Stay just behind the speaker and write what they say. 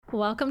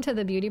Welcome to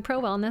the Beauty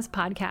Pro Wellness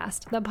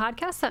Podcast, the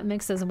podcast that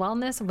mixes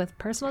wellness with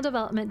personal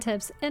development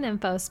tips and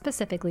info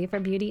specifically for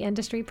beauty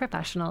industry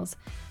professionals.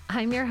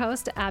 I'm your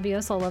host, Abby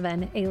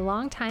O'Sullivan, a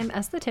longtime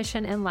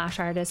esthetician and lash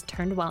artist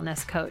turned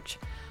wellness coach.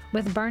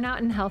 With burnout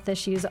and health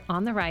issues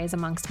on the rise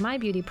amongst my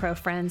beauty pro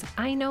friends,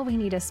 I know we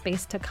need a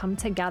space to come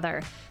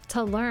together,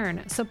 to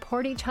learn,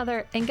 support each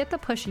other, and get the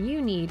push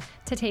you need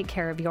to take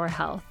care of your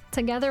health.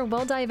 Together,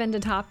 we'll dive into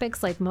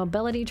topics like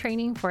mobility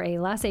training for a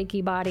less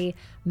achy body,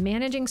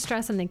 managing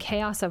stress and the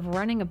chaos of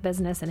running a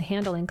business and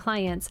handling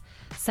clients,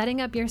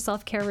 setting up your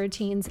self-care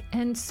routines,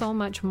 and so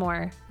much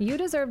more. You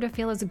deserve to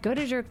feel as good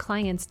as your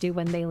clients do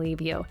when they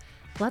leave you.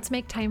 Let's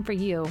make time for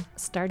you,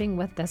 starting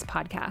with this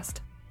podcast.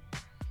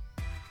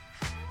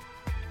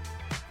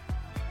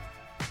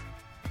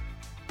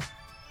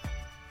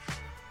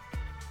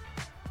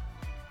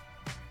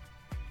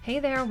 Hey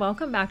there,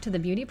 welcome back to the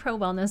Beauty Pro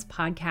Wellness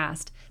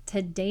Podcast.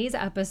 Today's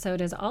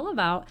episode is all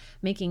about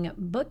making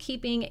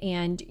bookkeeping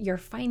and your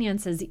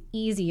finances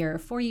easier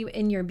for you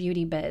in your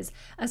beauty biz,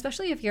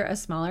 especially if you're a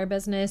smaller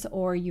business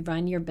or you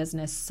run your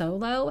business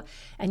solo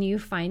and you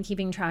find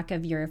keeping track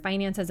of your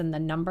finances and the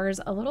numbers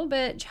a little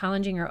bit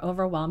challenging or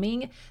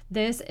overwhelming.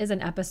 This is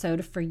an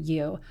episode for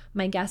you.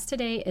 My guest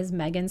today is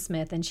Meagan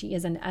Smith, and she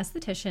is an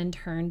esthetician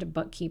turned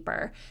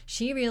bookkeeper.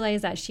 She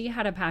realized that she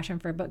had a passion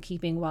for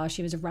bookkeeping while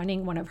she was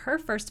running one of her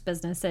first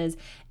businesses,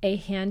 a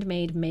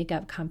handmade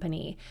makeup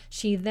company.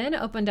 She then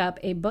opened up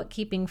a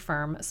bookkeeping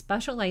firm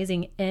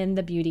specializing in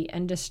the beauty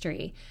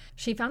industry.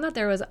 She found that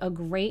there was a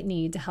great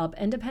need to help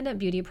independent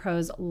beauty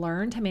pros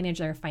learn to manage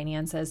their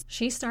finances.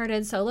 She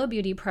started Solo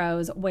Beauty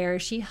Pros, where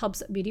she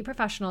helps beauty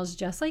professionals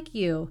just like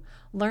you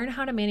learn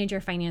how to manage your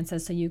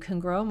finances so you can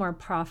grow a more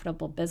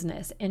profitable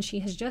business. And she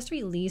has just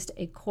released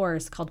a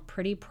course called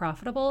Pretty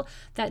Profitable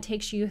that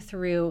takes you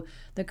through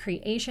the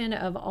creation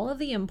of all of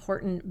the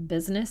important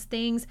business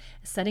things,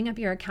 setting up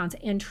your accounts,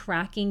 and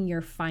tracking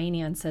your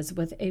finances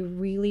with a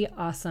really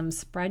awesome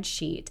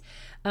spreadsheet.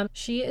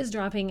 She is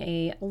dropping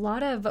a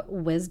lot of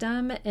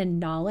wisdom and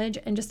knowledge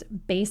and just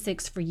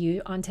basics for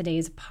you on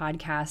today's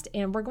podcast.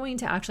 And we're going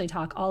to actually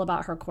talk all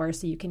about her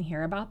course so you can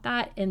hear about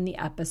that in the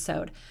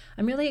episode.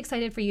 I'm really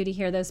excited for you to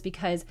hear this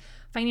because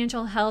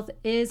financial health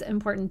is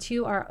important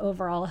to our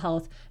overall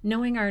health.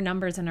 Knowing our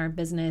numbers in our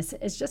business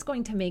is just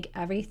going to make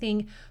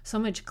everything so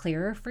much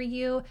clearer for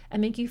you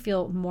and make you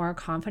feel more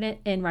confident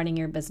in running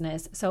your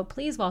business. So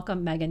please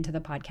welcome Meagan to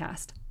the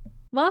podcast.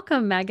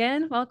 Welcome,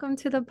 Meagan. Welcome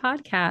to the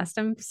podcast.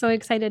 I'm so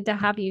excited to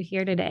have you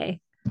here today.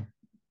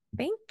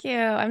 Thank you.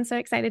 I'm so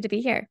excited to be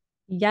here.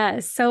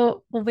 Yes.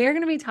 So we're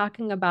going to be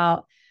talking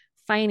about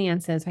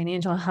finances,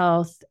 financial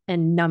health,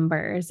 and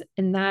numbers.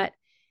 And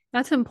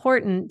that's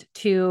important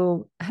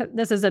to,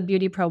 this is a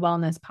Beauty Pro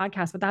Wellness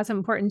podcast, but that's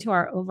important to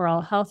our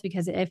overall health,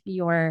 because if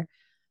you're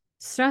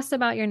stressed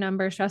about your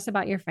numbers, stressed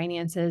about your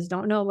finances,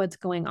 don't know what's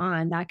going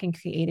on, that can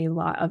create a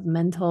lot of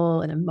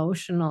mental and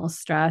emotional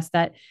stress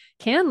that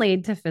can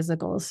lead to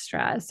physical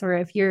stress. Or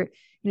if you're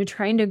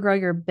trying to grow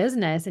your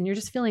business and you're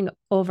just feeling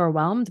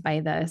overwhelmed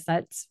by this,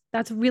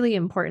 that's really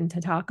important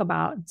to talk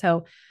about.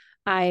 So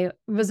I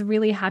was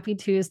really happy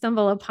to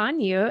stumble upon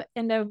you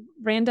in a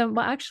random,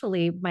 well,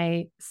 actually,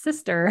 my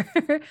sister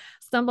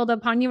stumbled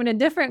upon you in a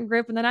different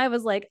group. And then I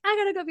was like, I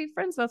gotta go be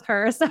friends with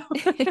her.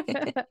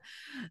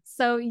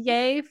 So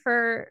yay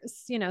for,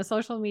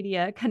 social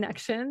media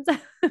connections.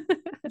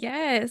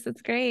 Yes,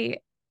 it's great.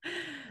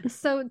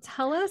 So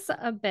tell us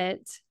a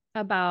bit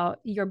about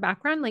your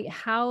background, like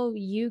how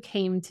you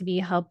came to be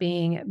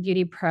helping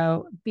beauty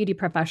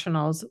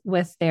professionals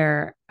with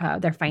their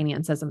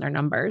finances and their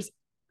numbers.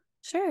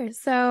 Sure.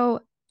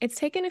 So it's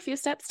taken a few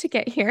steps to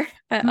get here,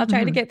 but I'll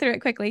try to get through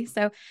it quickly.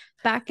 So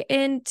back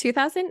in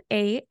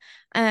 2008,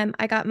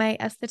 I got my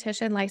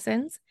esthetician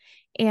license.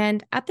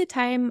 And at the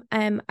time,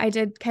 I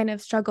did kind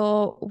of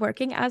struggle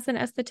working as an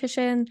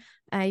esthetician.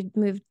 I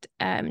moved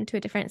to a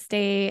different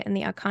state and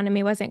the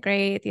economy wasn't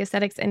great. The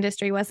aesthetics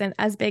industry wasn't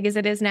as big as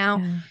it is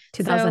now.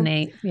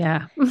 2008.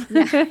 Yeah.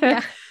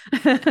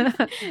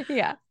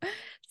 Yeah.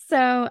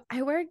 So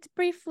I worked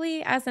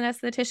briefly as an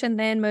esthetician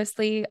then,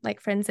 mostly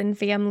like friends and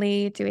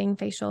family, doing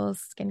facials,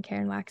 skincare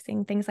and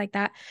waxing, things like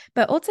that.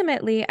 But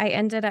ultimately, I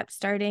ended up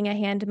starting a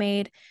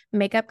handmade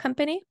makeup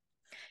company.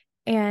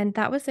 And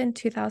that was in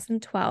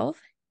 2012.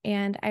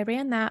 And I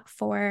ran that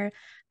for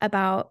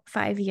about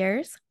 5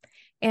 years.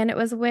 And it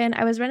was when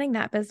I was running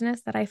that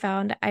business that I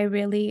found I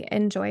really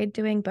enjoyed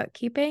doing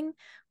bookkeeping,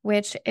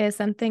 which is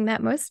something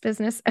that most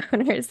business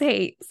owners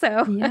hate.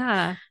 So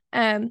yeah.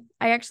 I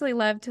actually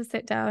love to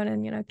sit down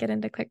and, get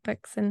into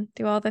QuickBooks and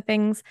do all the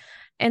things.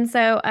 And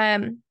so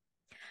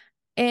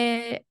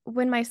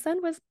when my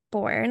son was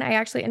born, I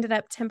actually ended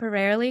up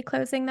temporarily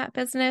closing that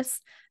business.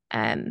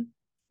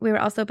 We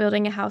were also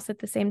building a house at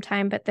the same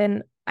time, but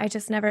then I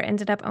just never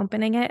ended up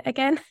opening it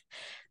again.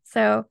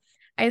 So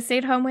I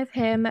stayed home with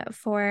him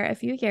for a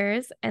few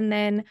years, and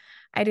then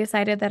I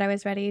decided that I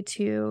was ready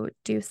to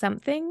do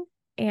something.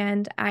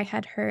 And I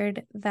had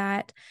heard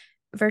that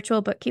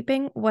virtual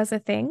bookkeeping was a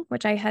thing,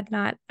 which I had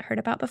not heard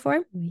about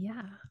before.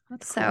 Yeah,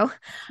 that's cool.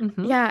 So,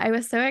 yeah, I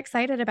was so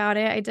excited about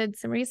it. I did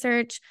some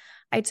research.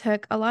 I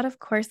took a lot of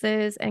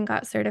courses and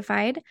got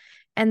certified.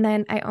 And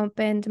then I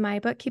opened my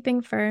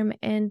bookkeeping firm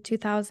in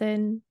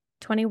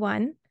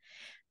 2021.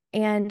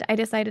 And I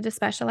decided to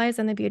specialize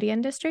in the beauty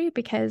industry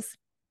because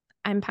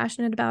I'm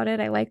passionate about it.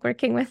 I like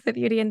working with the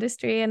beauty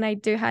industry, and I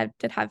did have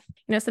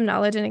some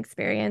knowledge and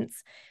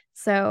experience.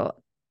 So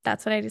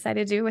that's what I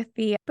decided to do with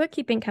the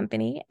bookkeeping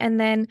company. And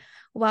then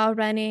while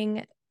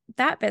running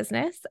that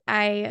business,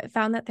 I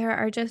found that there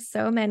are just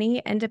so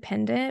many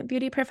independent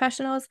beauty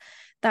professionals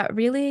that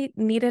really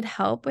needed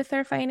help with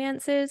their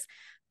finances,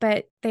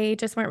 but they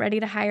just weren't ready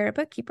to hire a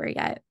bookkeeper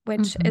yet,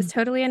 which is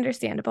totally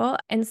understandable.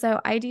 And so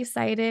I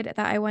decided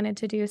that I wanted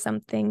to do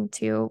something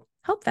to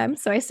help them.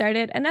 So I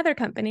started another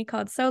company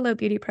called Solo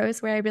Beauty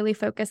Pros, where I really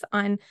focus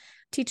on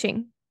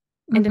teaching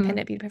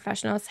independent beauty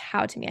professionals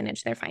how to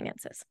manage their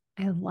finances.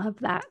 I love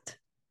that.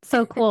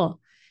 So cool.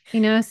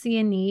 See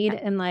a need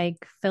and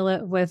like fill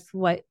it with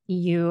what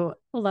you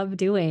love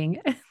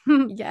doing.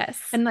 Yes.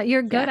 And that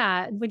you're good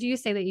at. Would you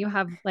say that you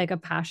have like a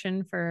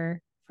passion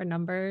for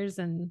numbers?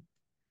 And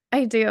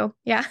I do.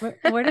 Yeah.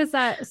 where does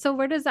that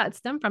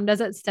stem from?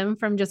 Does it stem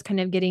from just kind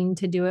of getting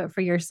to do it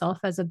for yourself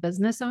as a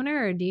business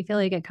owner, or do you feel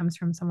like it comes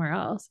from somewhere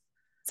else?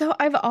 So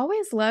I've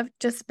always loved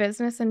just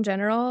business in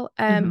general.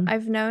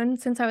 I've known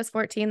since I was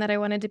 14 that I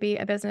wanted to be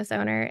a business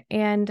owner.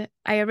 And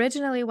I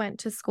originally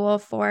went to school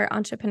for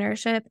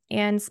entrepreneurship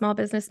and small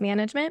business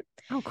management.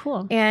 Oh,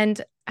 cool.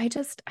 And I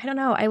don't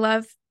know. I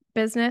love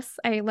business.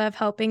 I love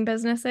helping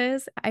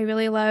businesses. I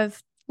really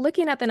love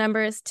looking at the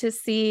numbers to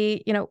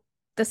see,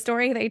 the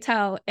story they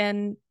tell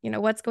and,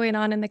 what's going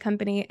on in the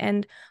company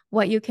and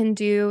what you can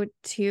do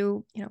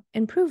to,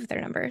 improve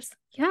their numbers.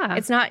 Yeah.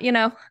 It's not,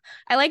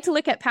 I like to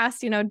look at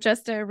past,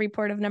 just a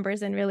report of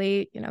numbers and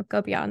really,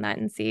 go beyond that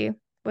and see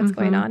what's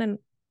going on and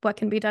what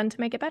can be done to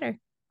make it better.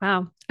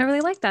 Wow. I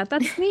really like that.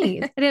 That's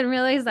neat. I didn't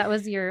realize that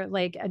was your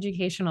like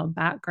educational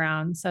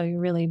background. So you're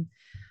really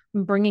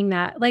bringing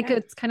that, like,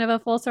 it's kind of a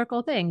full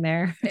circle thing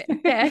there.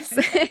 Yes,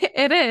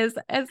 it is.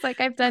 It's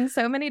like I've done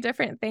so many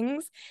different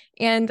things.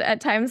 And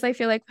at times I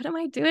feel like, what am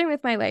I doing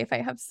with my life?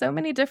 I have so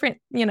many different,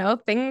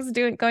 things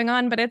going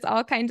on, but it's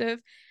all kind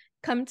of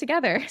come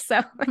together.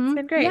 So it's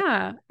been great.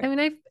 Yeah. I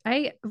mean,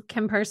 I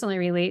can personally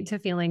relate to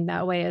feeling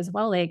that way as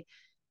well. Like,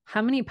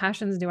 how many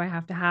passions do I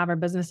have to have or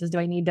businesses do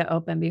I need to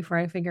open before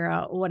I figure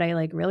out what I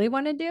like really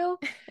want to do?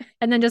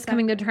 And then just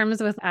coming to terms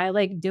with, I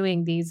like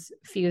doing these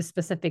few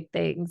specific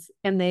things,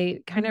 and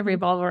they kind of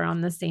revolve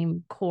around the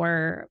same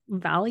core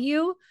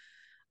value,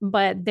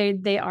 but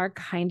they are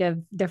kind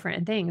of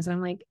different things. And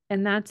I'm like,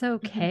 and that's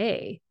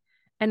okay.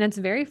 And it's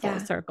very full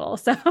circle.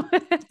 So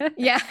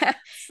yeah,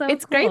 so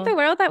it's great the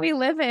world that we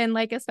live in,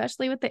 like,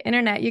 especially with the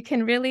internet, you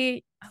can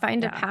really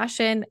find a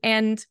passion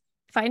and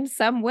find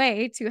some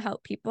way to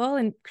help people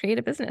and create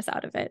a business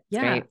out of it. It's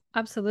great.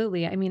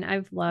 Absolutely. I mean,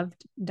 I've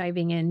loved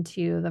diving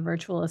into the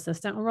virtual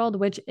assistant world,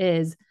 which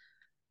is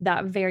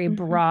that very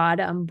broad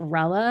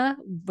umbrella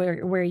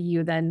where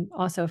you then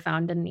also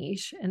found a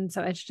niche. And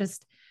so it's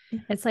just,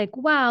 it's like,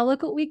 wow,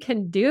 look what we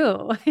can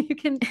do. You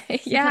can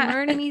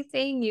learn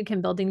anything, you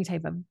can build any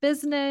type of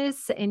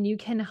business, and you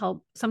can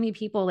help so many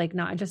people, like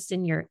not just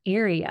in your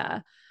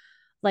area.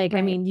 Like,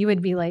 I mean, you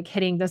would be like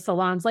hitting the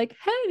salons like,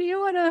 hey, do you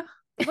want to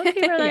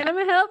bookkeeper? Like, I'm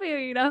gonna help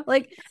you,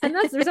 like, and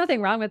there's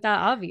nothing wrong with that,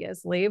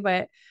 obviously,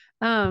 but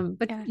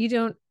you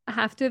don't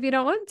have to if you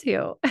don't want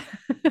to.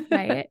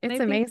 Right. It's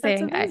amazing.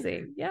 That's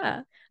amazing.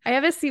 I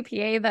have a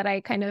CPA that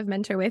I kind of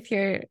mentor with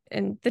here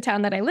in the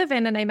town that I live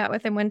in. And I met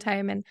with him one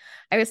time and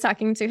I was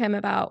talking to him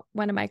about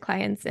one of my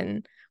clients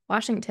in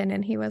Washington.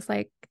 And he was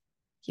like,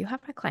 you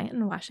have a client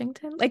in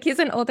Washington? Like, he's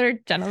an older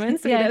gentleman,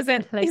 so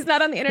he's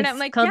not on the internet. I'm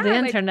like, called the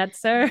internet,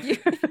 sir.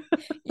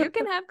 You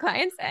can have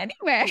clients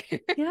anywhere.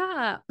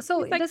 Yeah.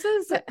 So this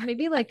is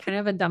maybe like kind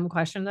of a dumb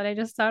question that I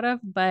just thought of,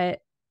 but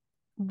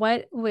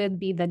what would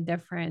be the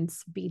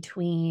difference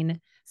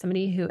between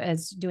somebody who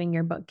is doing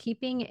your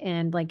bookkeeping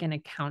and like an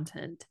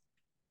accountant?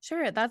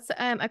 Sure. That's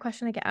a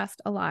question I get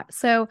asked a lot.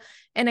 So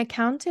an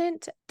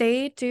accountant,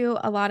 they do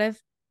a lot of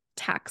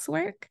tax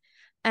work.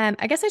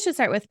 I guess I should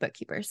start with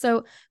bookkeepers.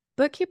 So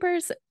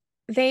bookkeepers,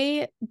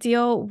 they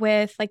deal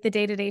with like the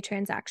day-to-day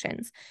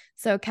transactions.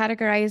 So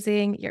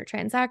categorizing your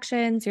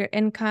transactions, your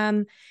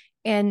income,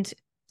 and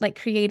like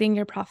creating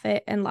your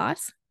profit and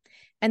loss.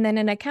 And then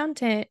an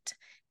accountant,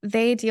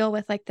 they deal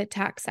with like the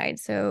tax side.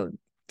 So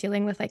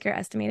dealing with like your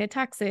estimated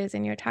taxes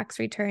and your tax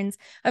returns.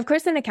 Of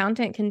course, an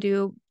accountant can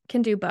do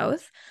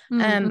both.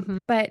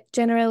 But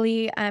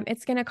generally,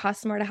 it's going to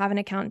cost more to have an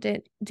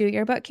accountant do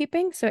your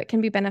bookkeeping. So it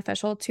can be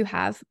beneficial to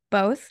have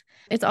both.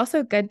 It's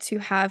also good to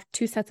have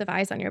two sets of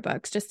eyes on your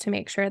books just to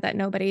make sure that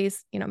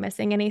nobody's,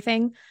 missing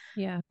anything.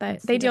 Yeah.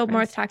 But they deal more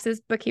with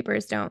taxes.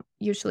 Bookkeepers don't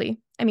usually.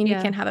 I mean, you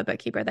can have a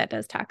bookkeeper that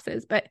does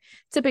taxes, but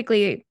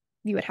typically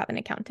you would have an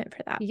accountant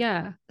for that.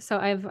 Yeah. So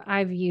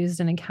I've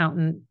used an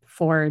accountant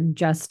for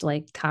just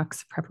like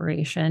tax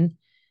preparation.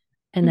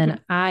 And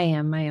then I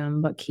am my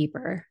own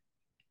bookkeeper.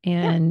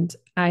 And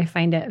I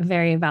find it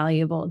very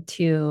valuable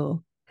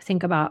to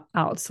think about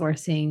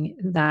outsourcing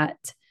that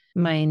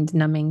mind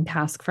numbing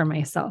task for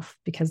myself,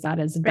 because that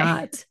is Right.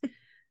 not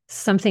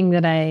something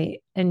that I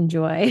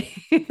enjoy,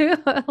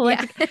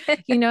 like,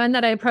 Yeah. and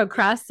that I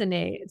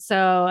procrastinate.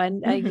 So,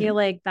 and I feel Mhm.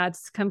 like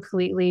that's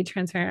completely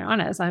transparent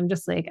and honest. I'm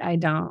just like, I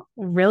don't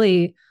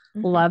really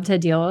Mhm. love to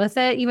deal with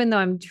it, even though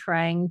I'm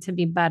trying to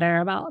be better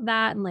about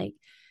that and like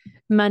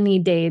money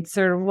dates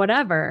or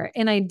whatever.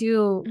 And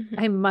Mhm.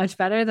 I'm much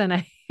better than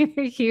I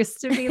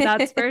used to be.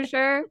 That's for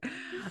sure.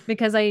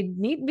 Because I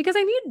needed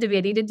to be,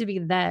 I needed to be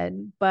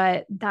then,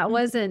 but that Mhm.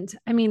 wasn't,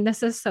 I mean,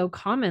 this is so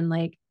common.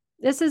 Like,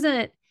 this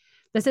isn't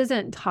this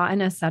isn't taught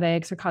in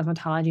aesthetics or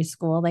cosmetology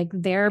school. Like,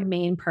 their Right.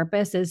 main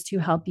purpose is to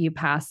help you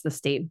pass the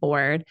state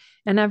board.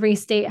 And every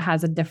state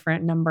has a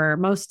different number.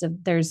 I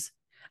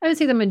would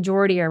say the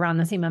majority are around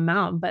the same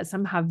amount, but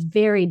some have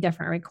very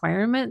different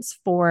requirements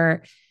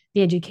for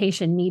the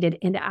education needed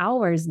and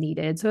hours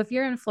needed. So if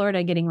you're in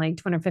Florida getting like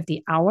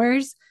 250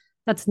 hours,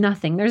 that's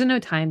nothing. There's no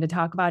time to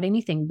talk about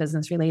anything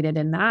business related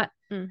in that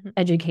Mhm.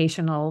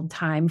 educational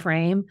time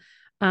frame.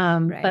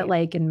 But Right.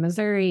 like in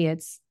Missouri,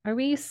 are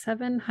we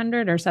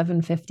 700 or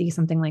 750,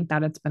 something like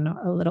that? It's been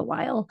a little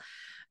while.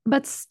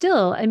 But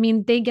still, I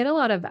mean, they get a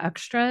lot of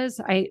extras.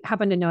 I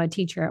happen to know a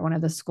teacher at one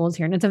of the schools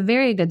here, and it's a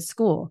very good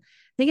school.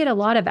 They get a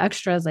lot of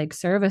extras, like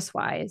service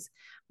wise.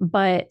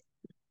 But,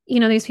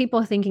 these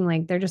people thinking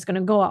like they're just going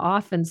to go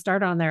off and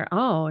start on their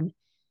own,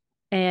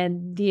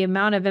 and the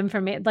amount of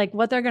information, like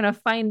what they're going to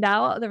find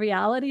out, the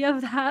reality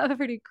of that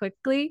pretty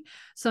quickly.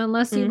 So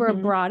unless you were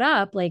Mhm. brought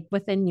up like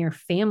within your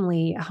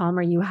family home,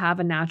 or you have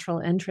a natural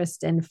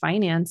interest in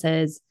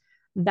finances,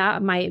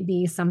 that might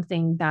be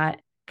something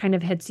that kind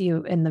of hits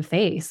you in the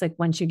face. Like,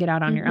 once you get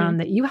out on your own, Mhm.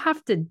 that you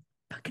have to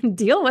fucking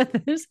deal with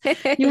this.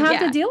 You have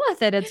to Yeah. deal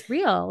with it. It's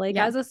real. Like,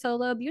 Yeah. as a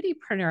solo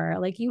beautypreneur,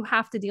 like, you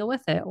have to deal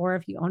with it. Or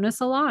if you own a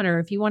salon, or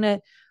if you want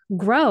to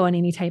grow in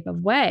any type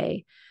of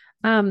way.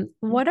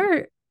 What Mhm.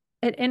 are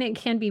and it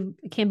can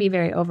be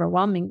very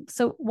overwhelming.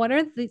 So what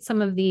are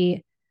some of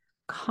the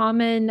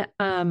common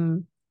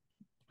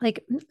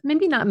like,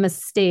 maybe not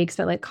mistakes,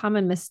 but like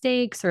common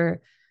mistakes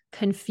or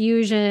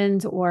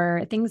confusions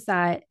or things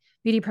that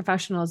beauty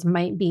professionals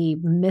might be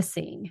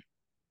missing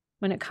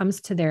when it comes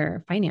to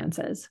their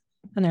finances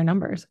and their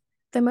numbers?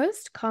 The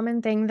most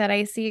common thing that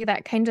I see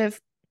that kind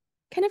of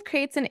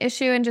creates an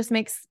issue and just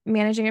makes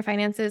managing your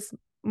finances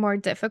more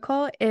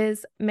difficult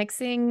is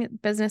mixing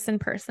business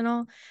and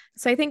personal.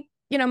 So I think,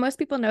 most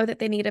people know that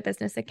they need a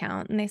business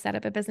account and they set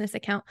up a business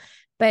account,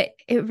 but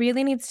it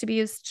really needs to be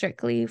used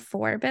strictly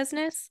for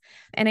business.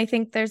 And I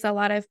think there's a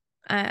lot of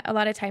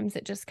times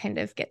it just kind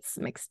of gets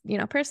mixed,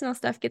 personal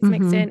stuff gets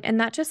mixed Mm-hmm. in, and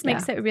that just Yeah.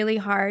 makes it really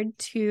hard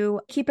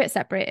to keep it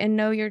separate and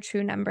know your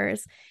true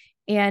numbers.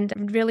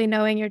 And really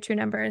knowing your true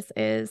numbers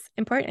is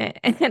important.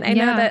 And I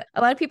know Yeah. that a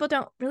lot of people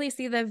don't really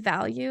see the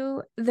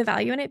value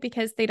in it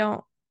because they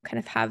don't kind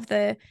of have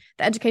the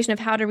education of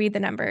how to read the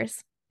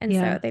numbers. And so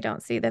Yeah. they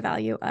don't see the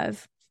value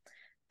of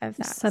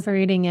that. So,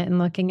 Separating it and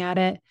looking at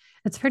it.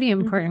 It's pretty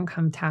mhm. important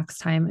come tax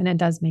time, and it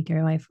does make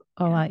your life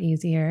a Yeah. lot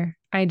easier.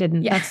 Yeah.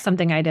 That's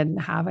something I didn't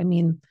have. I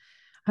mean,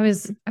 I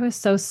was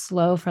so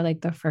slow for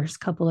like the first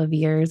couple of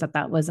years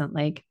that wasn't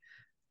like,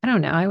 I don't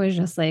know. I was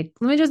just like,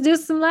 let me just do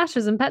some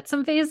lashes and pet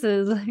some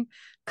faces. Like,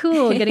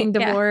 cool, getting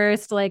Yeah.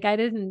 divorced. Like, I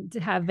didn't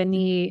have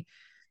any,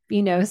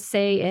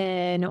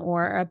 say in,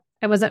 or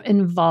I wasn't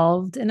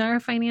involved in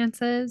our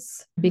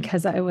finances Mhm.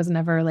 because I was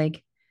never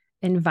like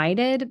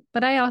invited,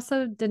 but I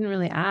also didn't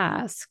really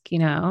ask,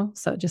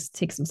 so it just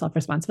takes some self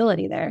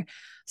responsibility there.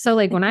 So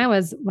like when I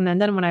was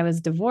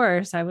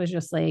divorced, I was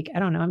just like, I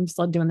don't know, I'm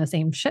still doing the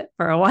same shit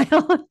for a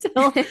while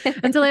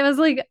until I was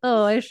like,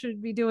 oh, I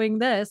should be doing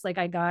this. Like,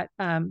 I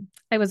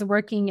was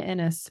working in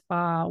a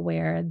spa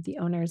where the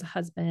owner's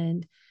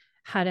husband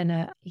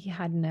he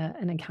had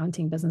an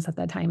accounting business at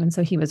that time. And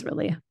so he was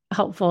really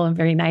helpful and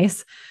very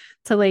nice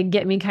to like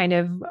get me kind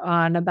of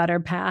on a better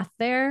path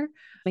there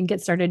and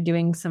get started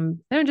doing some,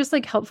 just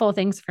like helpful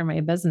things for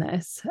my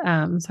business. So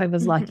I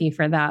was Mhm. lucky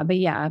for that. But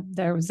yeah,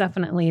 there was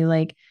definitely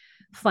like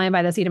flying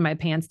by the seat of my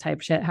pants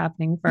type shit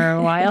happening for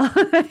a while.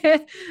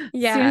 Seems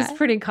Yeah.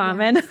 pretty Yeah.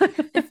 common.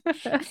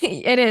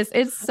 It is.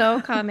 It's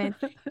so common.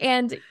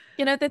 And,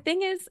 the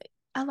thing is,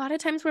 a lot of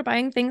times we're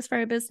buying things for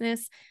our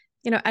business,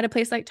 at a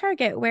place like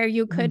Target where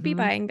you could be Hmm.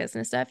 buying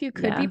business stuff, you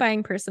could be Yeah.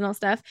 buying personal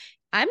stuff.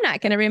 I'm not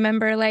going to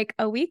remember like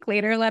a week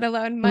later, let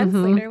alone months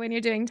Hmm. later when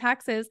you're doing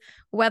taxes,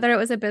 whether it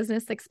was a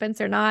business expense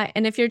or not.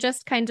 And if you're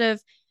just kind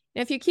of,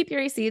 if you keep your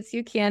receipts,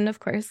 you can, of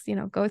course,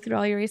 go through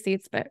all your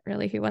receipts, but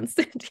really, who wants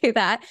to do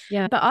that?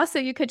 Yeah. But also,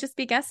 you could just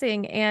be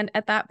guessing. And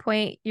at that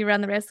point, you run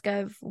the risk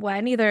of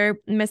one, either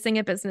missing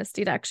a business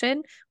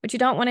deduction, which you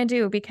don't want to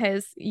do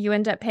because you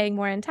end up paying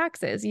more in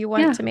taxes. You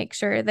want Yeah. to make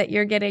sure that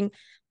you're getting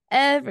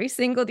every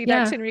single Yeah.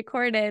 deduction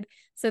recorded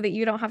so that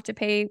you don't have to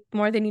pay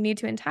more than you need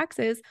to in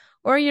taxes,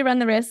 or you run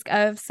the risk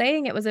of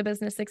saying it was a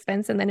business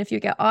expense, and then if you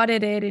get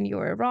audited and you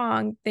were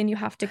wrong, then you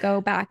have to go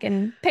back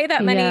and pay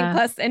that money Yeah.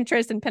 plus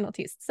interest and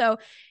penalties. So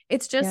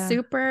it's just Yeah.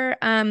 super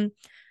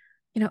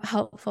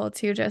helpful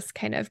to just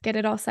kind of get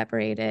it all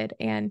separated.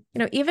 And,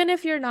 even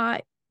if you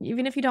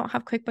don't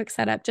have QuickBooks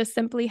set up, just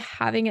simply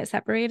having it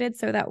separated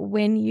so that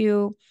when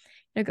you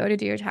go to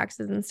do your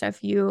taxes and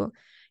stuff, you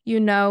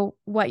know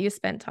what you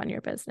spent on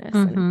your business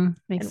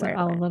Makes and it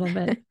all a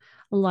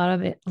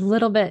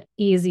little bit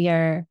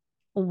easier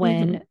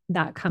when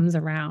that comes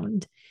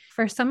around.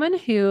 For someone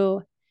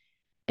who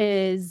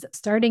is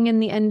starting in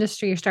the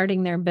industry or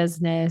starting their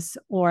business,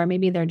 or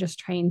maybe they're just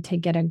trying to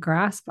get a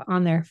grasp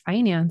on their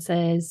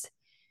finances,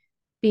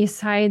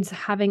 besides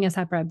having a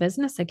separate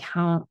business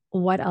account,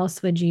 what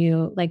else would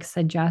you like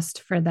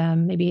suggest for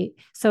them? Maybe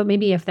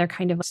if they're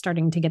kind of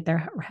starting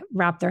to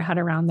wrap their head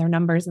around their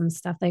numbers and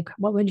stuff, like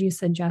what would you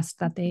suggest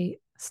that they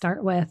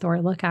start with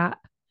or look at?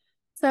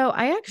 So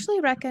I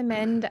actually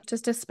recommend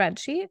just a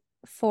spreadsheet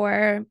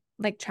for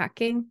like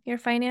tracking your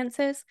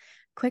finances.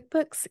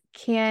 QuickBooks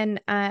can,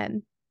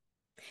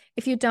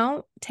 if you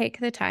don't take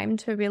the time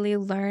to really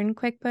learn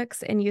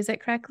QuickBooks and use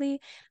it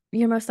correctly,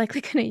 you're most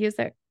likely going to use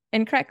it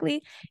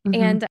incorrectly.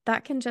 And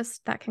that can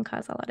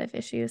cause a lot of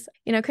issues.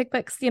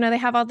 QuickBooks, they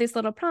have all these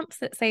little prompts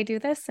that say do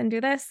this,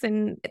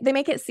 and they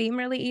make it seem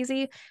really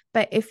easy.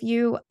 But if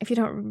you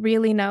don't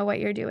really know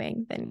what you're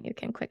doing, then you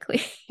can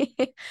quickly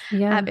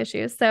have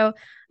issues. So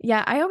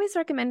yeah, I always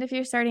recommend, if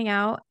you're starting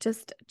out,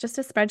 just a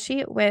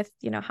spreadsheet with,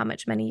 how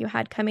much money you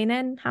had coming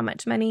in, how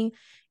much money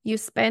you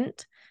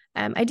spent,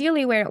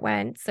 ideally where it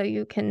went, so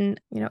you can,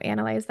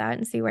 analyze that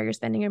and see where you're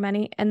spending your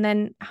money, and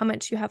then how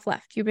much you have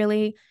left. You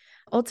really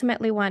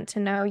ultimately want to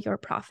know your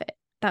profit.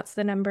 That's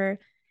the number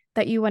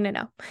that you want to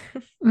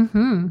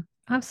know.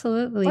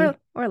 Absolutely.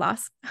 Or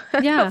loss.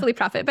 Yeah. Hopefully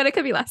profit, but it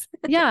could be less.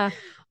 Yeah.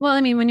 Well,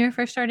 I mean, when you're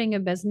first starting a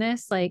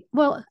business, I've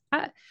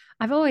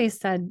always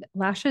said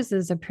lashes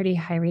is a pretty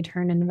high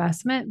return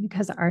investment,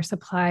 because our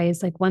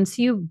supplies, like once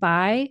you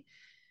buy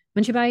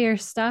your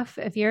stuff,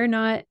 if you're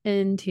not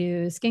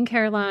into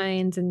skincare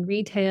lines and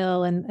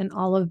retail and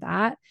all of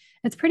that,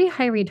 it's pretty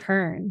high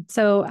return.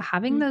 So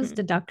having those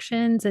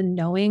deductions and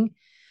knowing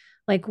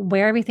like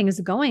where everything is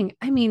going.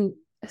 I mean,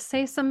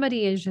 say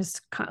somebody is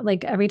just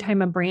like, every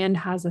time a brand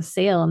has a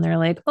sale and they're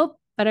like, oh,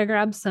 better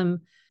grab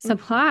some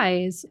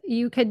supplies,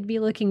 you could be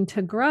looking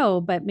to grow,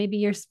 but maybe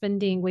you're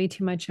spending way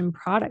too much in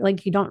product.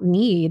 Like you don't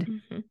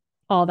need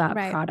all that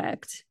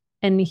product.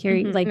 And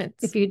here, like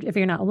if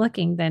you're not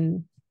looking,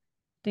 then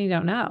you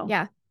don't know.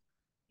 Yeah.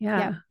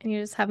 Yeah. And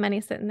you just have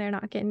money sitting there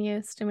not getting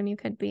used, and when you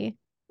could be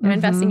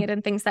investing it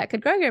in things that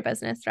could grow your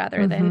business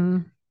rather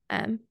than,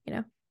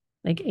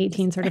 like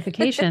 18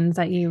 certifications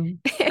that you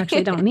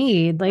actually don't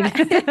need. Like,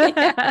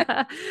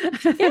 yeah.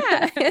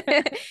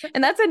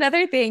 And that's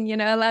another thing,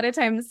 a lot of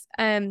times,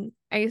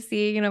 I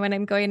see, when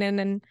I'm going in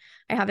and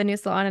I have a new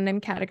salon and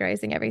I'm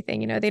categorizing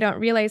everything, they don't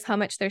realize how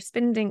much they're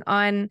spending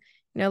on,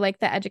 like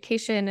the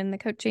education and the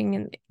coaching,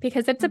 and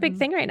because it's a big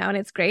thing right now, and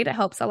it's great. It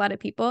helps a lot of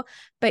people,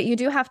 but you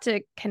do have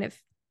to kind of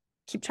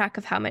keep track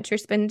of how much you're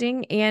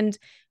spending and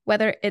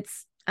whether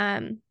it's,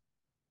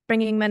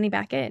 bringing money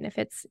back in, if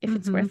it's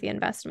worth the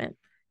investment.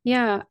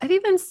 Yeah. I've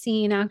even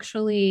seen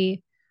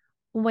actually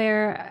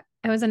where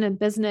I was in a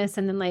business,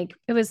 and then like,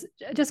 it was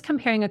just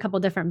comparing a couple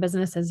different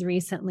businesses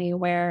recently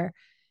where,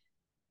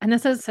 and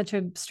this is such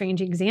a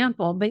strange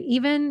example, but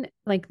even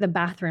like the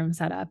bathroom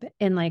setup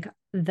and like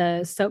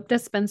the soap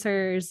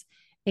dispensers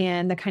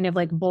and the kind of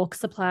like bulk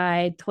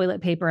supply,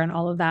 toilet paper and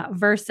all of that,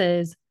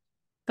 versus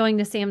going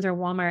to Sam's or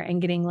Walmart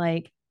and getting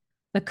like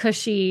the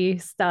cushy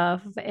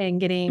stuff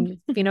and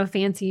getting,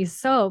 fancy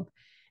soap,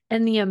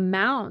 and the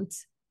amount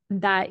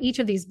that each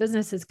of these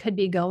businesses could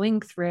be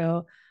going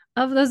through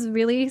of those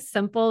really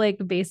simple, like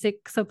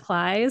basic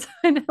supplies.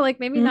 And like,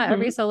 maybe not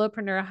every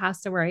solopreneur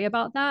has to worry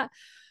about that,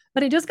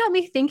 but it just got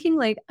me thinking,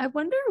 like, I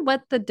wonder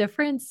what the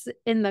difference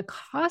in the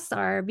costs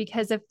are,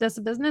 because if this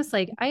business,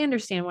 like, I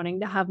understand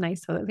wanting to have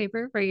nice toilet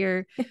paper for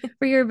your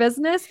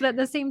business, but at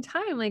the same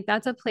time, like,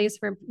 that's a place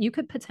where you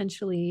could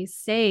potentially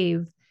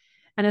save.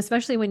 And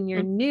especially when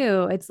you're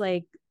new, it's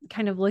like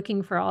kind of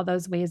looking for all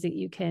those ways that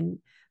you can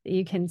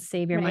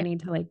save your money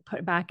to like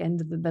put back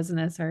into the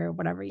business or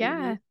whatever you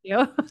need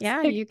to.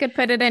 Yeah, you could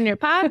put it in your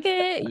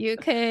pocket. You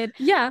could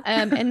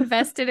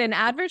invest it in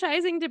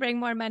advertising to bring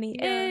more money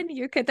in.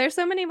 There's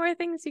so many more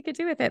things you could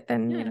do with it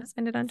than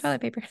spend it on toilet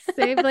paper.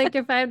 Save like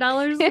your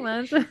 $5 a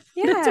month.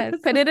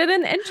 Put it in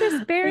an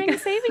interest-bearing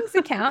savings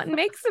account and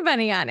make some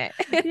money on it.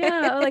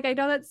 Like, I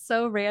know that's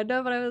so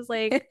random, but I was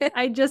like,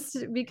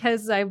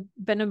 because I've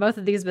been in both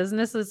of these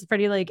businesses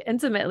pretty like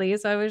intimately,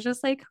 so I was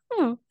just like,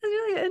 that's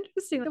really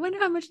interesting. I wonder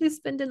how much they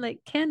spend in like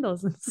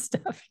candles and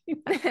stuff.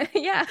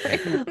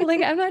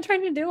 Like, I'm not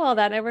trying to do all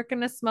that. I work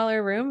in a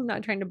smaller room. I'm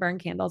not trying to burn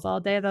candles all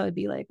day. That would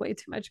be like way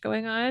too much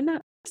going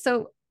on.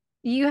 So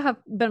you have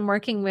been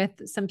working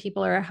with some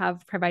people, or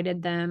have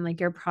provided them like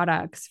your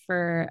products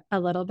for a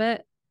little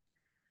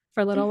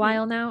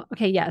while now.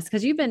 Okay. Yes.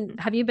 Cause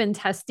have you been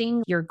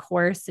testing your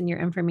course and your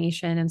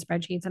information and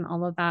spreadsheets and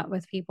all of that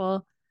with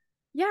people?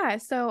 Yeah.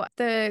 So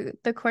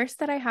the course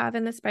that I have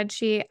in the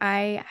spreadsheet,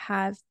 I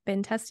have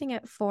been testing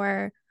it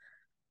for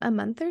a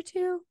month or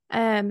two.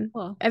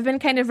 Cool. I've been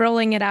kind of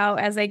rolling it out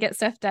as I get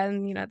stuff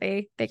done.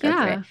 They go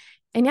through it.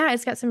 And yeah,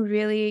 it's got some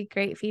really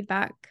great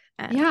feedback.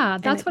 Yeah,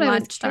 And that's it what I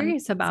was launched on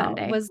curious about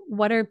Sunday. was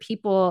what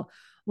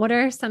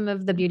are some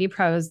of the beauty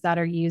pros that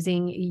are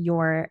using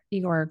your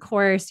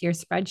course, your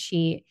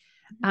spreadsheet?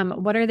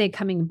 What are they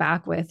coming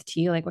back with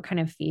to you? Like what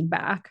kind of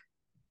feedback?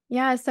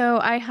 Yeah, so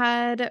I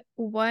had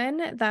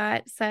one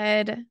that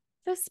said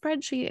this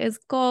spreadsheet is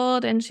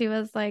gold, and she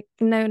was like,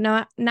 "No,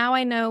 no, now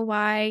I know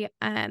why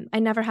I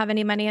never have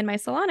any money in my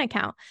salon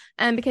account."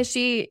 Because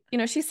she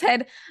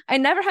said I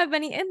never have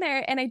money in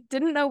there, and I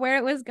didn't know where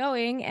it was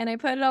going, and I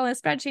put it all in a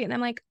spreadsheet, and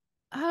I'm like,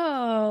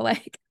 "Oh,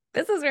 like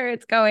this is where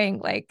it's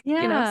going." So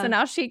Yeah.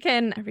 now she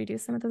can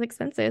reduce some of those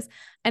expenses.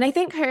 And I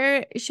think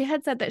she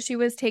had said that she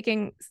was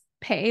taking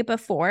pay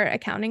before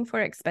accounting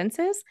for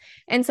expenses.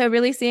 And so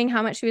really seeing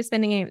how much she was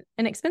spending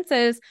in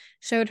expenses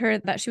showed her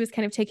that she was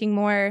kind of taking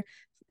more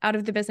out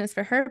of the business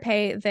for her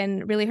pay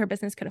than really her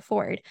business could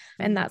afford.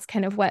 And that's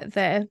kind of what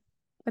the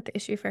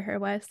issue for her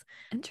was.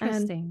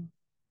 Interesting.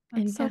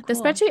 That's And so yeah, the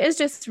cool. spreadsheet is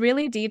just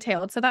really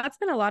detailed. So that's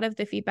been a lot of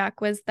the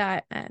feedback was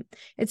that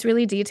it's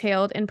really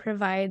detailed and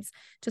provides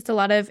just a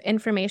lot of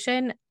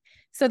information.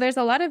 So there's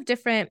a lot of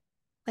different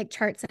like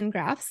charts and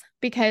graphs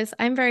because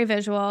I'm very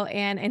visual,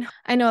 and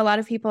I know a lot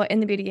of people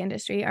in the beauty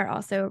industry are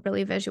also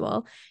really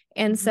visual.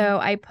 And so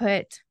I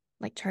put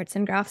like charts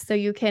and graphs so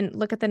you can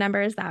look at the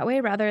numbers that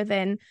way rather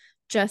than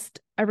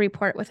just a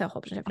report with a whole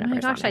bunch of Oh my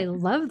numbers gosh, on I it.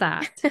 love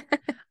that.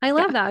 I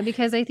love Yeah. that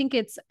because I think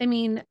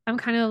I'm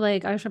kind of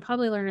like, I should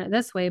probably learn it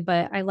this way,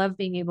 but I love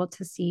being able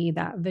to see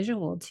that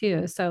visual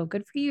too. So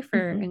good for you for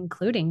Mhm.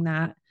 including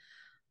that.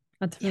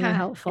 That's really Yeah, I love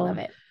helpful.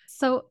 it.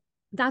 So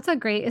that's a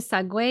great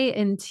segue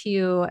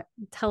into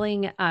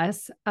telling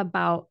us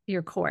about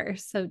your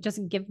course. So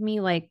just give me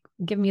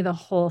the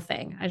whole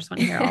thing. I just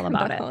want to hear all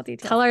about The it. whole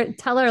details.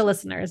 Tell our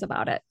listeners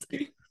about it.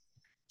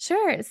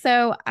 Sure.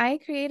 So I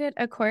created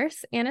a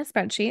course and a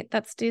spreadsheet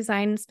that's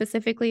designed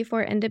specifically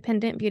for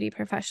independent beauty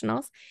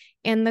professionals.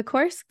 And the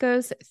course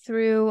goes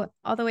through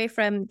all the way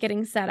from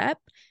getting set up.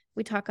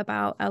 We talk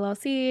about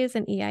LLCs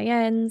and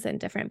EINs and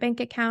different bank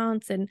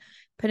accounts and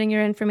putting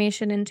your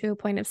information into a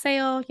point of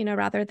sale,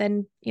 rather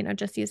than,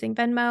 just using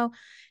Venmo.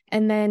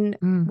 And then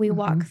we Mm-hmm.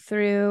 walk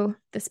through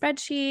the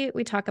spreadsheet.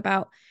 We talk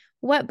about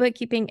what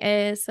bookkeeping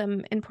is,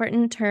 some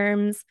important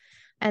terms,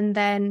 and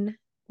then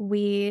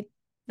we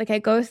I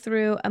go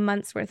through a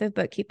month's worth of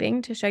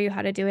bookkeeping to show you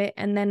how to do it.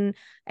 And then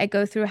I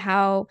go through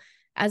how,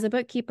 as a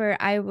bookkeeper,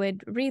 I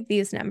would read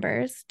these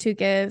numbers to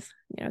give,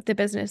 the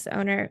business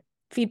owner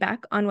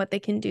feedback on what they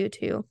can do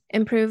to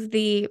improve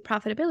the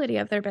profitability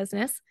of their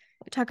business.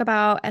 We talk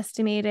about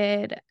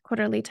estimated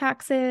quarterly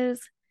taxes,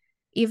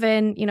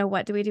 even,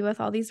 what do we do with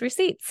all these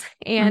receipts?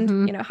 And,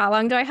 Mm-hmm. how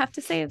long do I have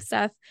to save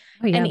stuff?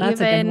 Oh yeah, And that's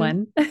a good even,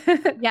 one.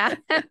 yeah.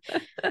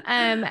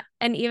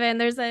 And even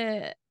there's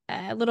a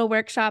little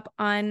workshop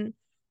on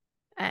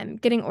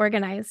getting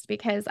organized,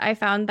 because I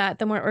found that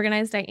the more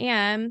organized I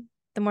am,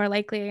 the more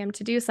likely I am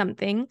to do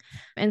something.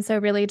 And so,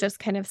 really, just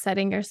kind of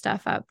setting your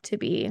stuff up to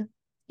be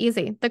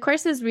easy. The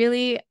course is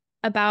really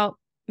about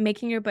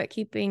making your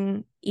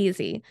bookkeeping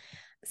easy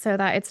so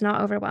that it's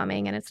not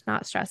overwhelming and it's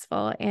not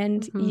stressful,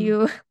 and Mhm.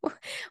 you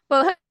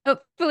will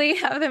hopefully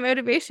have the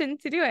motivation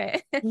to do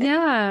it.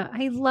 Yeah,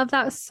 I love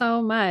that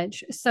so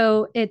much.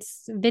 So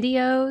it's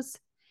videos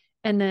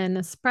and then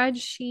a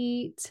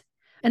spreadsheet.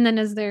 And then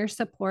is there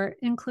support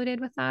included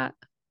with that?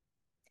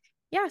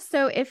 Yeah.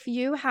 So if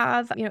you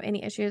have,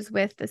 any issues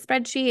with the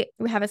spreadsheet,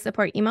 we have a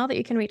support email that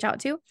you can reach out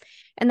to.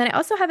 And then I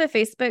also have a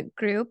Facebook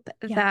group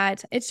Yeah.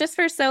 that it's just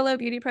for solo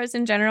beauty pros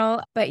in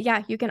general. But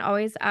yeah, you can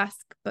always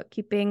ask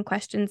bookkeeping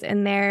questions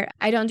in there.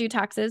 I don't do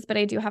taxes, but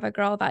I do have a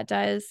girl that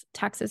does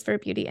taxes for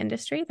beauty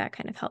industry. That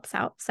kind of helps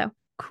out. So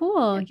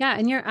Cool. yeah. Yeah.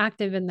 And you're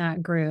active in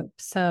that group.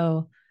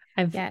 So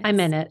I'm Yes.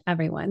 in it,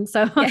 everyone.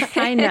 So Yeah.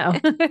 I know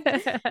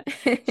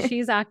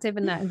she's active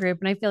in that group.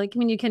 And I feel like,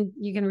 you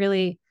can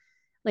really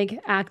like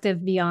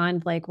active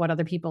beyond like what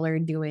other people are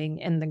doing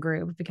in the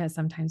group, because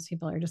sometimes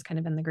people are just kind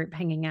of in the group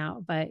hanging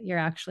out, but you're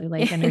actually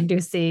like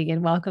introducing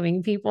and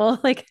welcoming people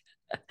like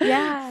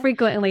Yeah.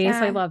 frequently. So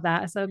I Yeah. love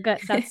that. So good.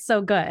 That's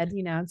so good.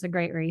 It's a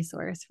great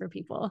resource for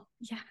people.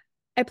 Yeah.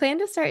 I plan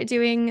to start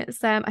doing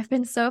I've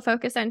been so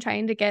focused on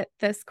trying to get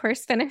this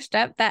course finished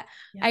up that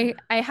Yeah.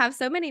 I have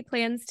so many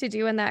plans to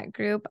do in that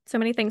group, so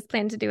many things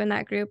planned to do in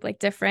that group, like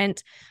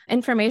different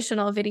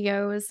informational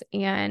videos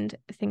and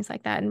things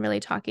like that, and really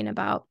talking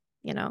about,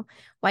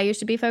 why you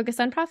should be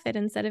focused on profit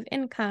instead of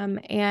income.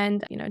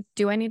 And,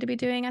 do I need to be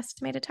doing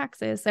estimated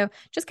taxes? So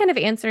just kind of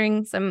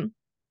answering some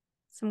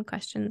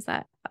questions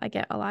that I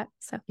get a lot.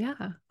 So Yeah.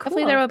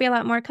 hopefully there Cool. will be a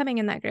lot more coming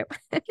in that group.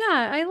 Yeah,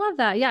 I love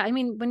that. Yeah, I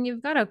mean, when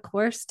you've got a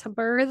course to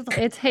birth,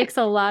 it takes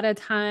a lot of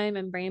time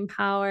and brain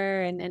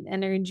power and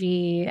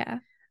energy. Yeah.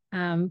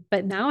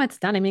 But now it's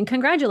done. I mean,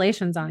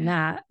 congratulations on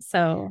Yeah. that.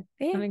 So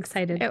I'm Thanks.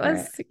 excited It for it.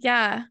 was,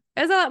 yeah,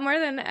 it was a lot more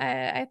than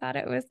I thought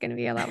it was going to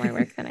be, a lot more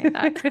work than I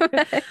thought, But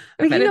but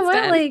you know it's what?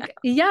 done. Like,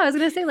 yeah, I was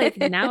gonna say, like,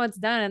 now it's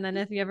done. And then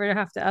if you ever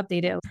have to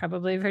update it, it's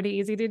probably pretty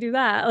easy to do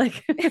that.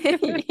 Like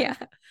Yeah.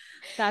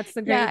 that's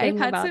the Yeah. great I've thing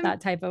had about some,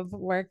 that type of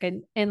work,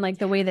 and like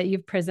the way that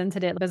you've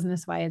presented it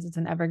business wise, it's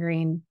an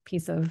evergreen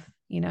piece of,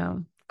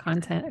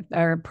 content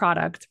or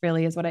product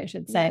really is what I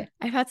should say.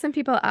 Yeah. I've had some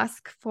people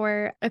ask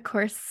for a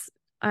course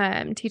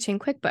teaching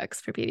QuickBooks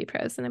for beauty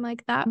pros. And I'm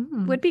like, that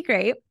would be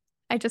great.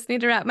 I just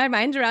need to wrap my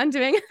mind around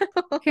doing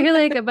it. You're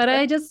like, but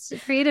I just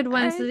created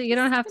one so that you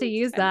don't have to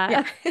use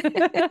that.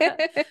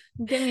 Yeah.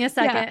 Give me a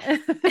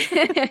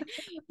second.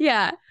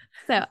 Yeah.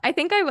 So I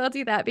think I will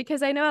do that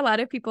because I know a lot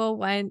of people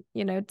want,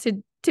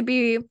 to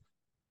be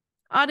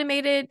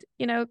automated.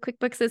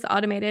 QuickBooks is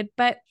automated,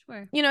 but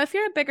sure. If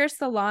you're a bigger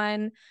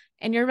salon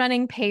and you're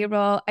running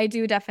payroll, I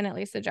do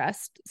definitely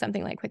suggest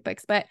something like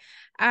QuickBooks. But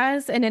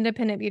as an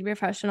independent beauty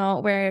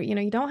professional where,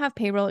 you don't have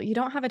payroll, you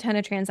don't have a ton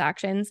of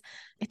transactions,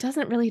 it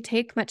doesn't really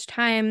take much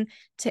time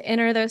to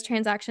enter those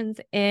transactions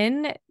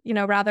in,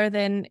 rather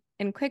than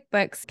in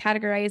QuickBooks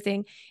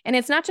categorizing. And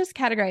it's not just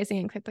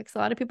categorizing in QuickBooks. A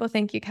lot of people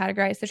think you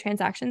categorize the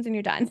transactions and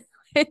you're done.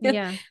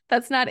 Yeah.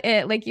 That's not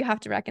it. Like you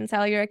have to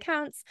reconcile your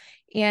accounts.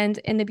 And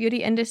in the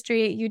beauty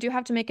industry, you do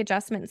have to make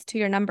adjustments to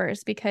your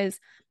numbers because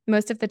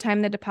most of the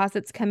time the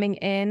deposits coming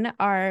in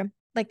are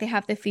like they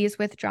have the fees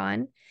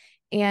withdrawn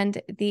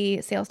and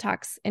the sales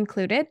tax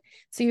included.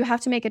 So you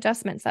have to make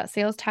adjustments. That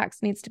sales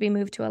tax needs to be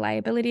moved to a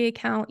liability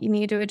account. You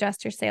need to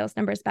adjust your sales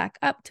numbers back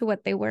up to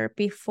what they were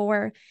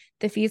before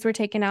the fees were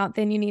taken out.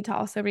 Then you need to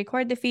also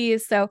record the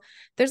fees. So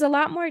there's a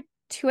lot more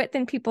to it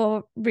than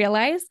people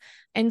realize.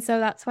 And so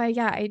that's why,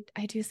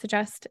 I do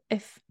suggest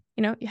if,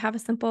 you have a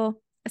simple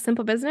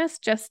business,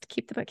 just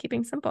keep the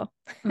bookkeeping simple.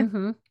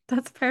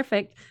 That's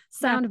perfect.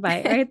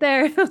 Soundbite right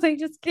there. Like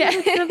just keep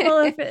it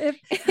simple.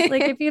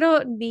 If you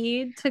don't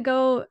need to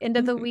go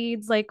into the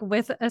weeds, like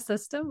with a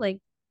system, like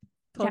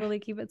totally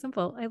keep it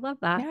simple. I love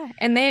that. Yeah.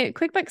 And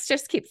QuickBooks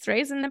just keeps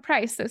raising the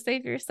price. So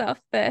save yourself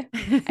I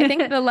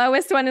think the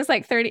lowest one is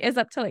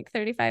up to like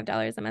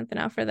 $35 a month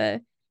now for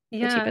the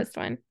cheapest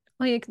one.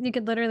 Well, you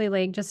could literally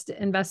like just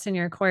invest in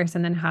your course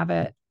and then have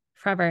it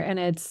forever. And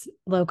it's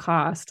low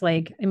cost.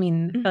 Like, I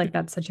mean, I feel like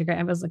that's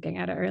I was looking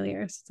at it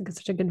earlier. So it's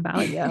such a good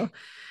value.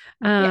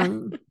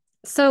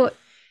 So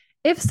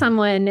if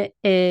someone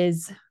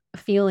is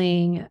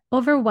feeling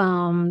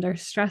overwhelmed or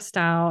stressed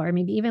out, or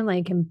maybe even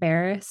like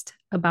embarrassed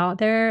about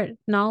their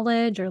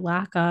knowledge or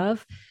lack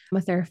of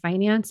with their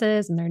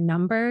finances and their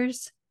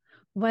numbers,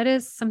 what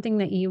is something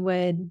that you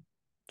would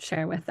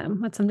share with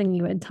them? What's something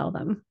you would tell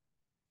them?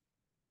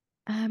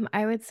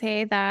 I would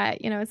say that,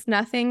 it's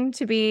nothing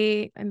to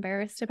be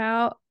embarrassed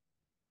about.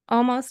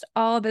 Almost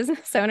all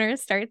business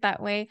owners start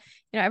that way.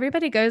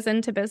 Everybody goes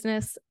into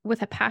business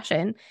with a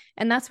passion,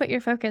 and that's what you're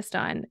focused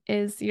on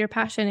is your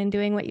passion in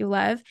doing what you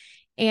love.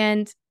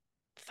 And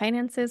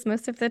finances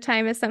most of the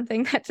time is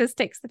something that just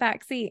takes the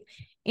back seat.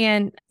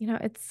 And,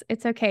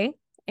 it's okay.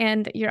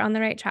 And you're on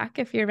the right track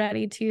if you're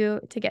ready to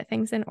get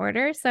things in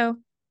order. So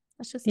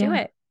let's just do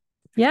it.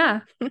 Yeah.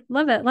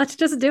 Love it. Let's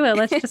just do it.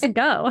 Let's just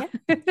go.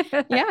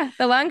 Yeah.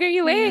 The longer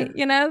you wait,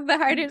 the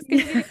harder it's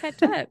going to be to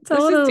catch up.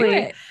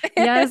 Totally.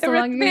 Yes. The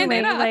longer you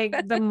wait,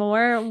 like the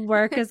more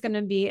work is going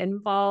to be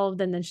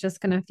involved, and it's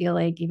just going to feel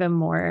like even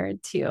more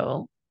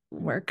to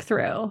work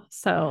through.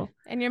 So,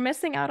 and you're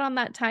missing out on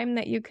that time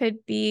that you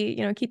could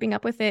be, keeping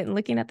up with it and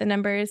looking at the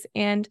numbers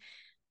and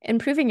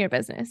improving your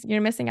business. You're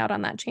missing out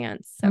on that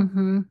chance.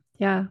 So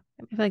yeah,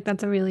 I feel like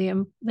that's a really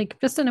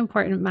just an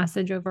important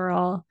message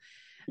overall.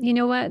 You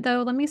know what,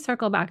 though? Let me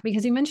circle back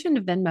because you mentioned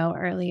Venmo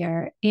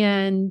earlier,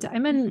 and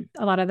I'm in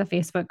a lot of the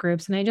Facebook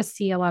groups, and I just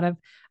see I've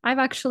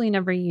actually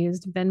never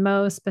used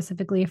Venmo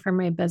specifically for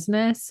my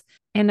business,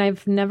 and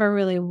I've never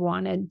really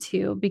wanted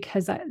to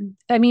because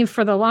I mean,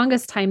 for the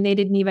longest time, they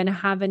didn't even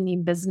have any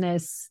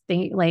business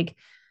thing, like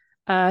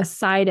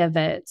side of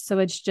it. So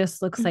it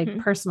just looks like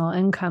personal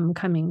income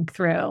coming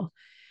through.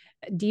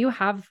 Do you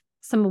have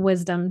some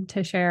wisdom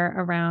to share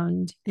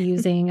around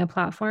using a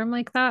platform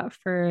like that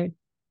for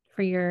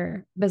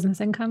your business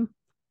income?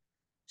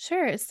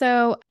 Sure.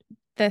 So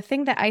the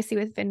thing that I see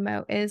with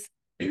Venmo is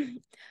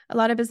a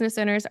lot of business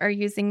owners are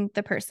using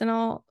the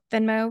personal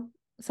Venmo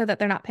so that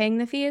they're not paying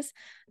the fees,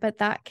 but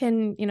that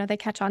can, they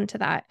catch on to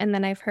that. And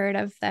then I've heard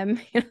of them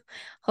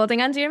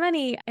holding onto your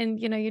money, and,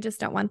 you just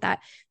don't want that.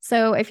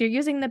 So if you're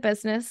using the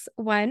business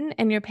one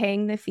and you're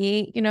paying the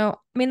fee,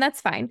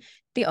 that's fine.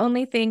 The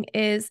only thing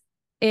is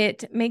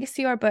it makes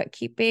your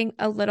bookkeeping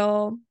a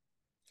little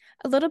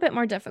bit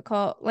more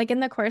difficult. Like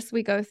in the course,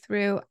 we go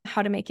through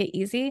how to make it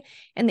easy.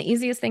 And the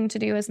easiest thing to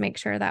do is make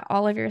sure that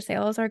all of your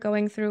sales are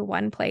going through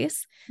one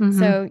place.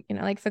 So,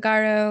 like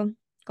Figaro,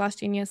 Gloss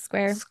Genius,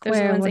 Square, those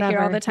are the ones I hear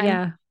all the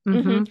time.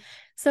 Yeah.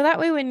 So that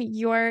way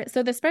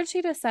so the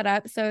spreadsheet is set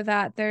up so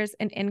that there's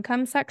an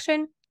income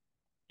section.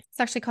 It's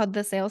actually called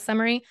the sales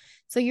summary.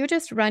 So you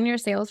just run your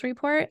sales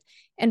report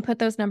and put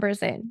those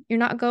numbers in. You're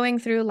not going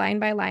through line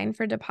by line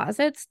for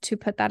deposits to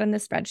put that in the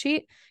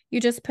spreadsheet.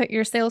 You just put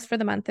your sales for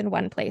the month in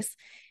one place.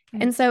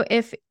 Okay. And so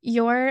if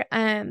you're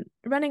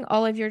running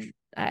all of your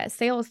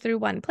sales through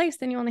one place,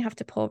 then you only have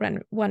to pull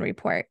one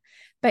report.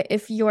 But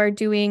if you're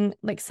doing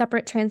like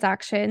separate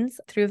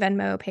transactions through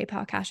Venmo,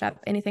 PayPal, Cash App,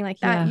 anything like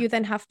that, you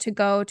then have to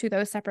go to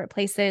those separate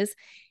places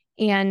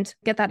and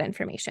get that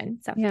information.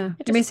 So you're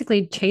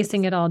basically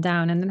chasing it all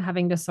down and then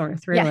having to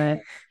sort through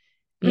it.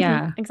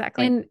 Yeah,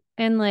 exactly.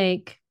 And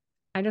like,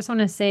 I just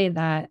want to say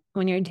that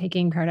when you're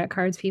taking credit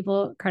cards,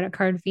 people, credit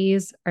card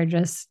fees are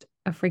just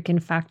a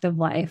freaking fact of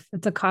life.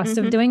 It's a cost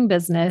of doing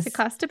business. It's a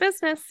cost of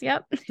business.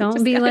 Yep.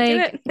 Don't be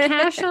like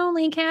cash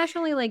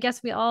only. Like,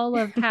 yes, we all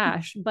love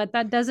cash, but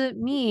that doesn't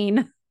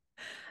mean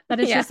that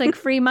it's just like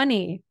free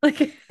money.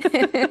 Like, that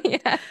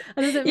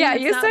doesn't mean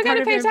it's you still got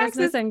to pay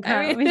taxes.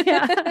 Income.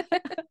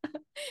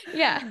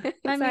 Exactly.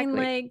 I mean,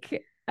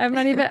 like,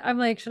 I'm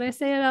like, should I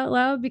say it out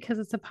loud because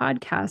it's a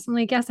podcast? I'm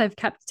like, yes, I've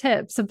kept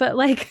tips, but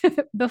like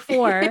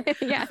before,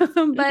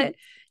 but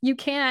you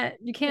can't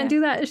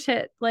do that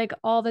shit like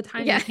all the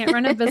time. You can't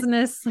run a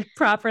business like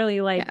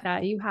properly like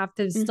that. You have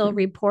to still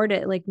report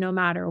it like no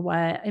matter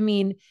what. I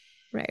mean,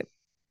 right.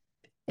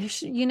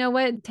 You know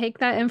what? Take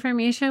that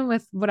information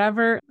with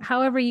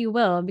however you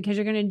will, because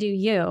you're going to do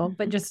you,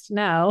 but just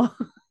know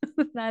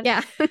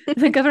that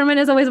the government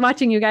is always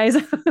watching you guys.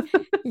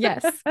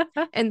 Yes.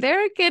 And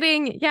they're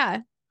getting,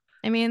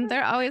 I mean,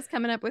 they're always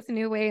coming up with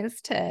new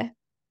ways to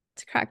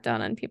crack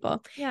down on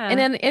people. Yeah. And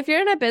then if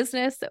you're in a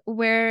business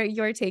where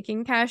you're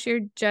taking cash,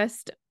 you're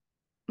just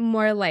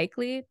more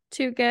likely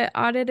to get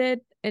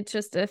audited. It's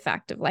just a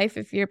fact of life.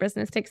 If your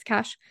business takes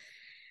cash,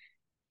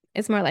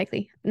 it's more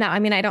likely. Now, I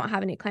mean, I don't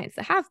have any clients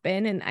that have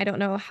been, and I don't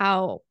know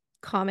how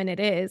common it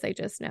is. I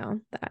just know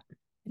that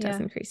it does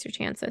increase your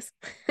chances.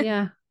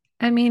 Yeah.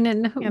 I mean,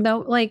 and no,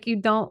 like you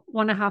don't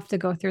want to have to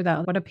go through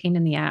that. What a pain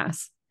in the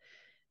ass,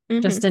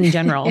 just in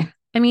general.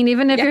 I mean,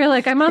 even if you're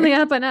like, I'm on the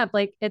up and up,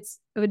 like it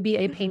would be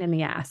a pain in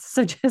the ass.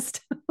 So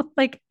just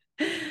like,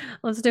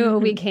 let's do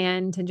what we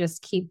can to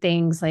just keep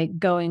things like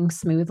going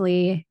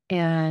smoothly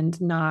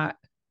and not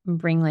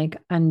bring like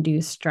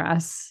undue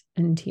stress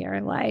into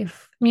your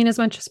life. I mean, as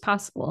much as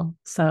possible.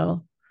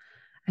 So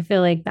I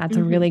feel like that's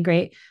a really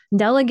great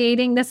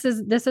delegating. This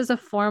is a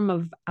form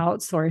of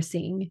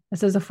outsourcing.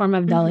 This is a form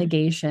of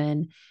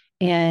delegation,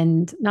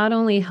 and not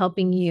only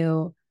helping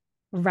you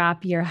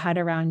wrap your head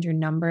around your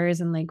numbers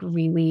and like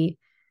really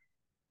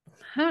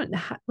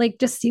like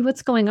just see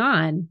what's going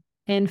on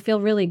and feel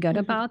really good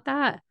about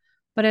that.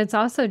 But it's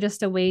also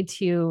just a way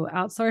to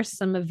outsource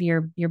some of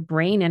your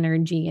brain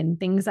energy and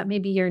things that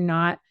maybe you're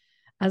not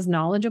as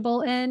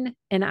knowledgeable in.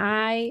 And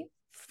I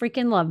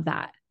freaking love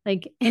that.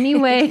 Like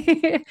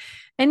anyway,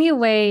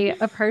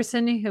 a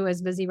person who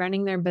is busy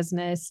running their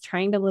business,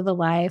 trying to live a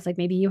life, like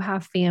maybe you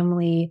have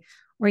family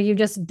where you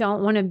just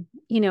don't want to,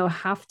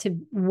 have to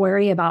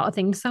worry about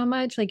things so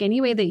much, like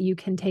any way that you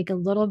can take a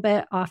little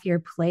bit off your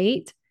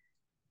plate.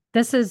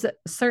 This is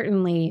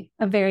certainly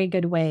a very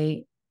good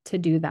way to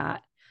do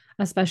that,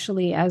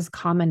 especially as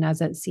common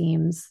as it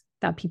seems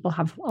that people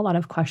have a lot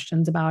of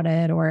questions about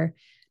it or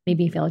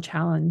maybe feel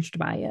challenged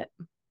by it.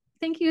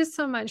 Thank you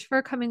so much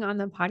for coming on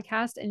the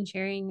podcast and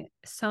sharing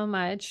so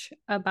much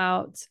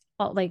about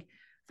like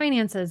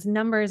finances,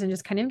 numbers, and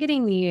just kind of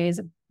getting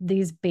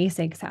these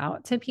basics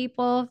out to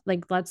people.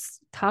 Like, let's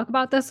talk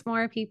about this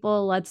more,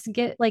 people. Let's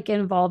get like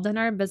involved in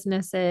our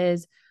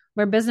businesses.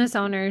 We're business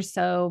owners,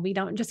 so we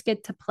don't just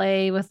get to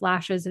play with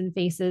lashes and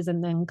faces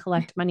and then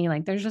collect money.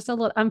 Like there's just a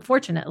little,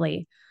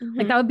 unfortunately,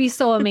 like that would be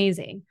so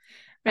amazing.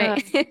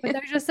 Right. But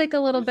there's just like a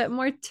little bit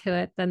more to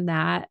it than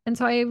that. And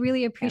so I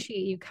really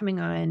appreciate you coming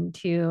on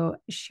to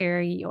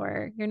share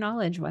your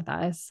knowledge with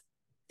us.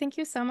 Thank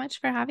you so much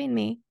for having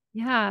me.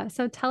 Yeah.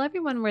 So tell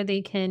everyone where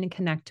they can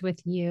connect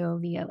with you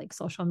via like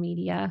social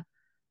media.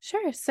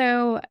 Sure.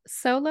 So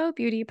Solo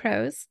Beauty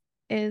Pros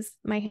is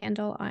my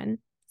handle on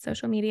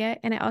social media.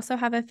 And I also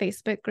have a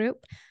Facebook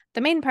group.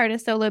 The main part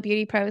is Solo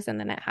Beauty Pros, and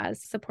then it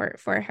has support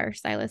for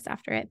hairstylists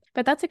after it.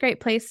 But that's a great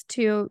place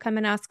to come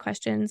and ask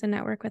questions and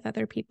network with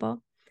other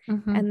people.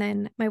 And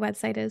then my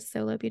website is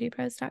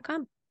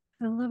solobeautypros.com.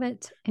 I love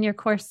it. And your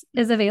course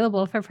is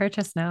available for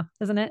purchase now,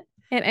 isn't it?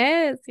 It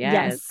is.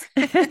 Yes.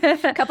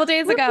 A couple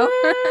days ago.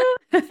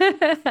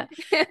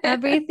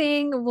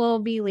 Everything will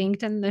be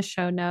linked in the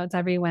show notes,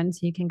 everyone.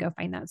 So you can go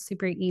find that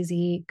super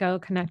easy. Go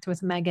connect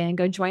with Meagan.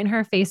 Go join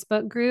her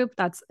Facebook group.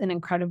 That's an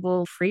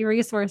incredible free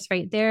resource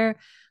right there.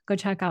 Go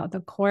check out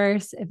the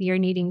course if you're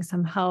needing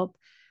some help.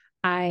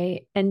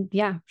 Thank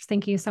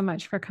you so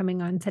much for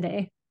coming on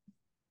today.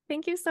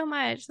 Thank you so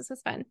much. This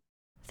was fun.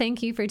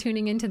 Thank you for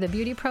tuning into the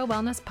Beauty Pro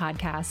Wellness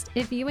Podcast.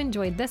 If you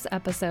enjoyed this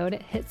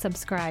episode, hit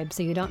subscribe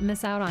so you don't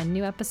miss out on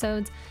new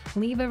episodes,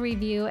 leave a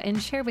review,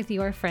 and share with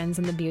your friends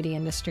in the beauty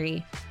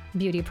industry.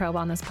 Beauty Pro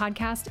Wellness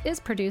Podcast is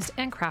produced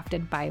and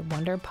crafted by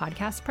Wonder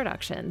Podcast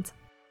Productions.